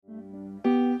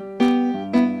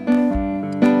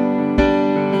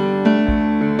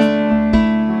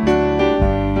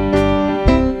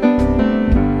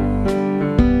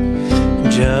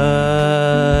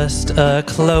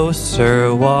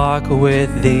closer walk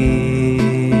with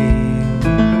thee.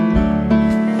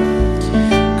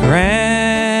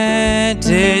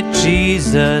 Granted,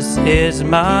 Jesus is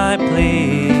my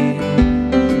plea.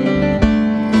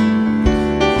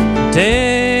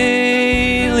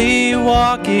 Daily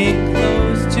walking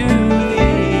close to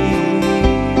thee.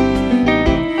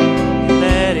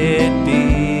 Let it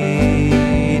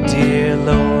be, dear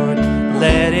Lord,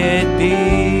 let it be.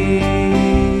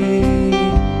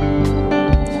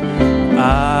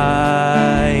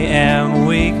 I am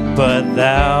weak, but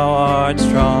thou art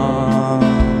strong.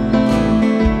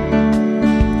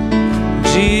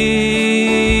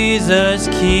 Jesus,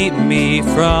 keep me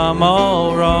from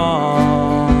all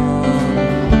wrong.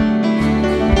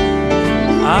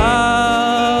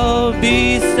 I'll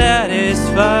be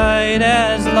satisfied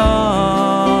as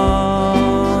long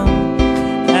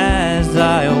as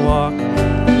I walk.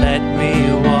 Let me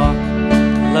walk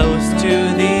close to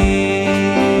thee.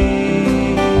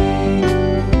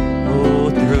 Oh,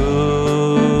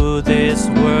 through this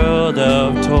world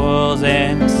of toils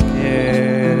and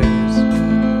cares,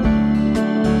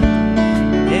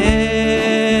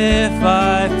 if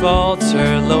I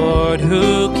falter, Lord,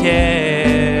 who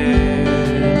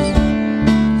cares?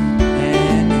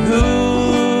 And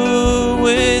who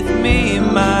with me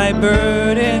my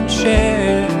burden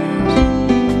shares?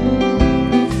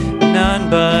 None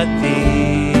but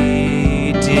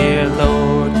thee, dear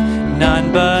Lord,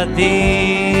 none but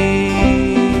thee.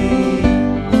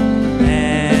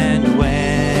 And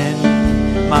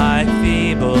when my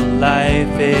feeble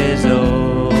life is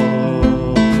old,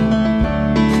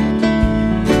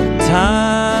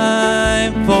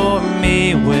 time for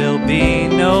me will be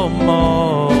no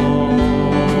more.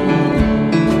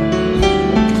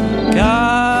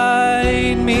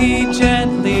 Guide me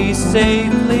gently,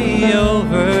 safely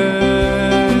over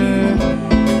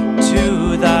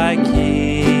to thy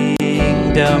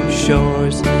kingdom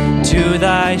shores, to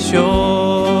thy shores.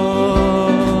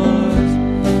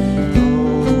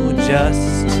 Oh,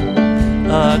 just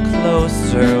a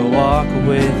closer walk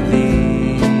with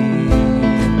thee.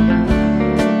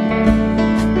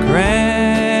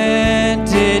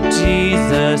 Granted,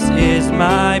 Jesus is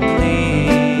my plea.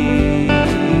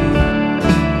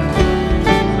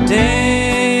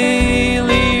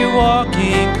 Daily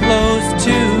walking close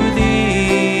to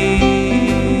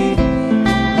thee.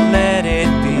 Let it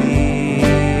be,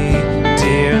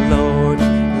 dear Lord,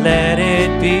 let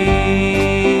it be.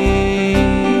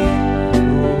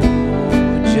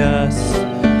 Oh, just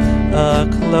a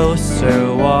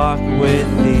closer walk with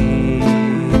thee.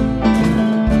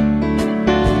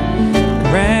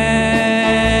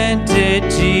 Granted,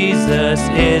 Jesus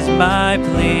is my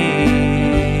plea.